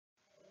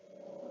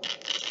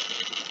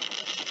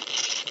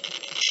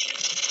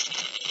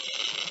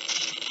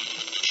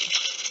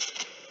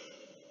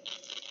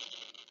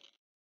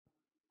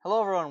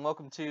everyone,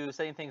 welcome to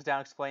Setting Things Down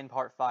Explained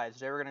Part 5.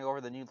 Today we're going to go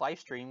over the new live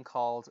stream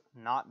called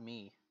Not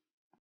Me.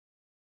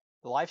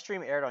 The live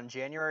stream aired on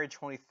January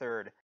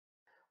 23rd,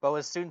 but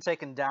was soon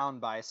taken down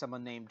by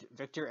someone named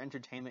Victor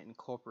Entertainment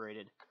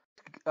Incorporated.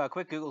 A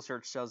quick Google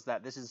search shows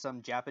that this is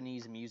some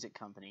Japanese music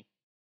company.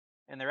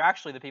 And they're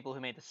actually the people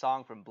who made the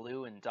song from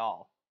Blue and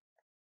Doll.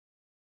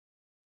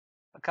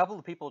 A couple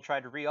of people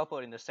tried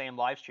re-uploading the same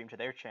live stream to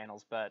their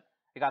channels, but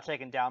it got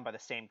taken down by the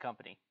same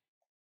company.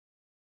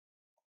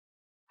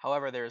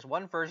 However, there is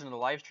one version of the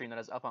live stream that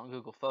is up on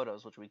Google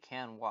Photos, which we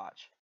can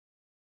watch.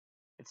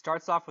 It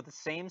starts off with the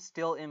same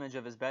still image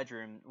of his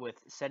bedroom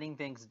with setting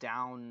things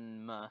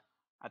down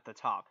at the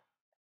top.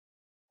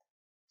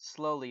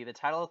 Slowly, the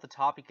title at the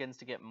top begins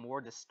to get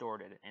more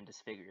distorted and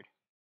disfigured.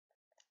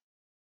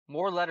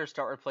 More letters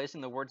start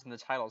replacing the words in the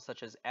title,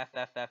 such as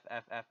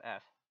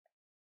FFFFFF.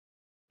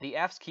 The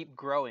Fs keep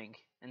growing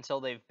until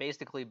they've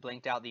basically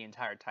blinked out the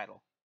entire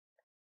title.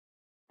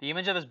 The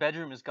image of his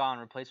bedroom is gone,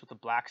 replaced with a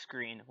black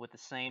screen with the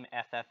same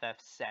FFF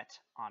set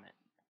on it.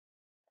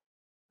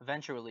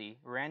 Eventually,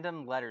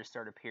 random letters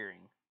start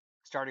appearing,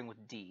 starting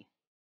with D.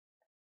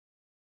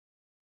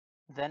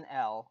 Then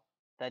L,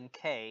 then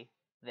K,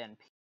 then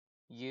P.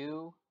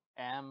 U,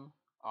 M,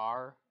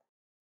 R,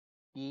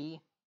 E,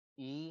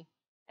 E,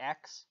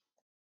 X,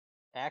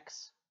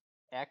 X,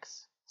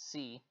 X,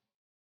 C,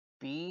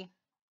 B,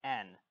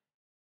 N.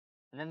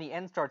 And then the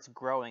N starts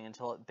growing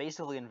until it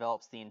basically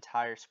envelops the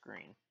entire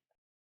screen.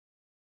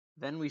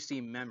 Then we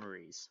see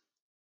memories.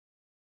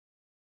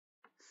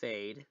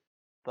 Fade,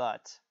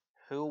 but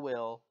who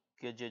will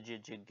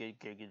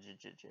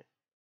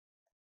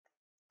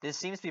This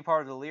seems to be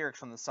part of the lyrics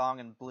from the song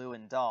in Blue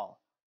and Doll.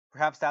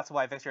 Perhaps that's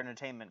why Victor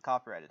Entertainment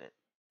copyrighted it.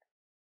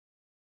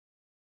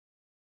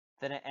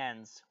 Then it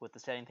ends with the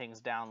Setting Things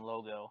Down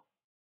logo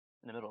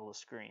in the middle of the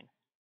screen.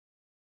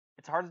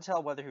 It's hard to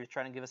tell whether he was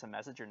trying to give us a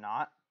message or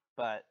not,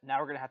 but now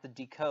we're going to have to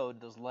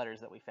decode those letters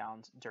that we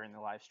found during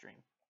the live stream.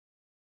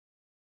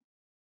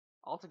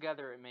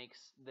 Altogether, it makes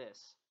this.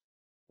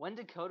 When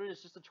decoded,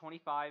 it's just a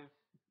 25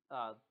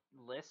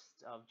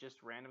 list of just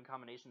random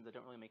combinations that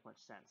don't really make much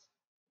sense.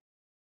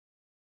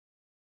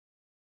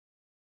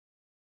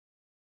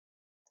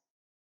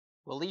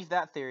 We'll leave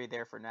that theory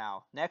there for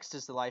now. Next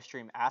is the live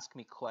stream Ask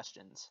Me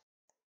Questions.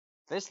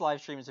 This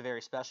live stream is a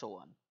very special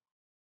one.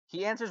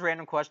 He answers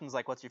random questions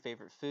like what's your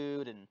favorite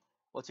food and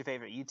what's your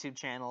favorite YouTube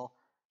channel.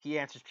 He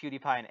answers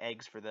PewDiePie and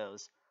eggs for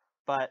those.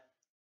 But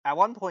at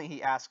one point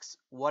he asks,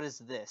 what is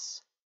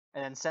this?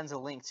 And then sends a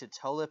link to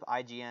Tolip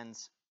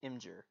IGN's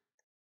Imgur.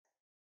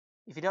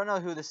 If you don't know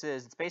who this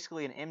is, it's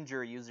basically an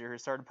Imgur user who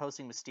started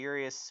posting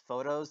mysterious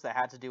photos that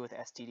had to do with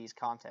STD's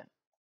content.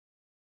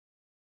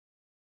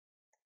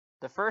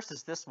 The first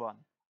is this one,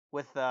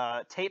 with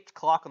a taped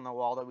clock on the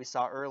wall that we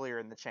saw earlier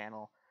in the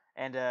channel,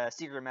 and a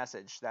secret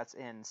message that's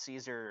in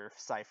Caesar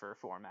cipher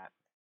format.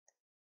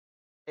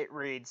 It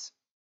reads,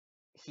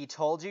 "He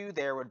told you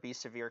there would be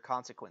severe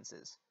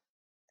consequences."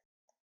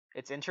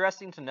 It's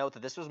interesting to note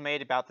that this was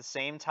made about the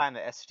same time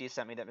that STD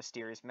sent me that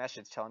mysterious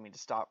message telling me to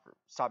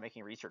stop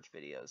making research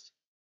videos.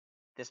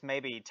 This may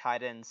be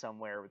tied in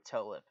somewhere with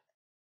Tolip.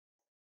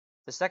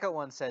 The second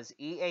one says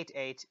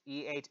E88,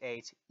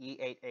 E88,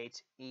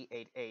 E88,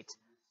 E88.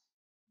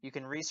 You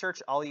can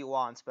research all you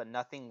want, but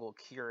nothing will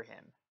cure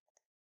him.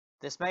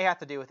 This may have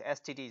to do with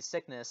STD's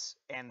sickness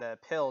and the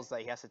pills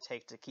that he has to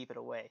take to keep it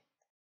away.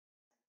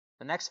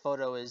 The next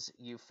photo is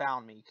You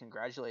Found Me.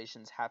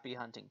 Congratulations, happy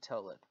hunting,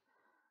 Tolip.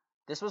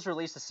 This was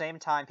released the same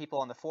time people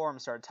on the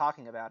forums started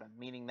talking about him,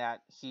 meaning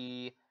that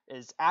he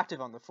is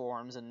active on the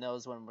forums and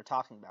knows when we're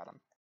talking about him.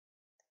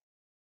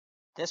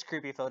 This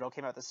creepy photo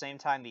came out at the same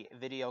time the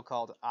video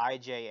called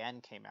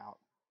IJN came out,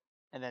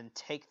 and then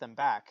Take Them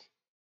Back,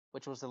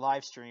 which was the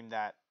live stream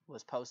that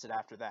was posted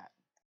after that.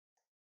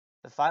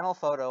 The final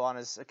photo on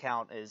his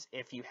account is,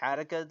 "If you had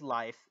a good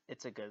life,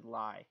 it's a good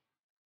lie."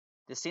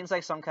 This seems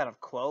like some kind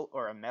of quote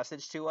or a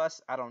message to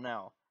us, I don't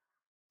know.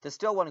 There's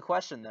still one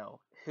question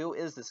though, who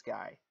is this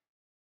guy?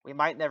 We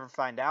might never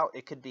find out.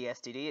 It could be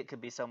STD, it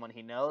could be someone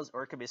he knows,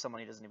 or it could be someone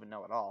he doesn't even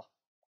know at all.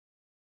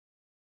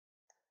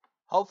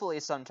 Hopefully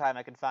sometime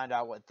I can find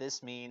out what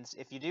this means.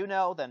 If you do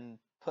know, then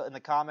put in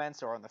the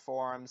comments or on the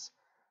forums.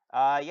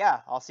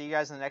 Yeah, I'll see you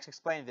guys in the next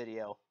Explain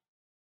video.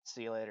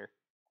 See you later.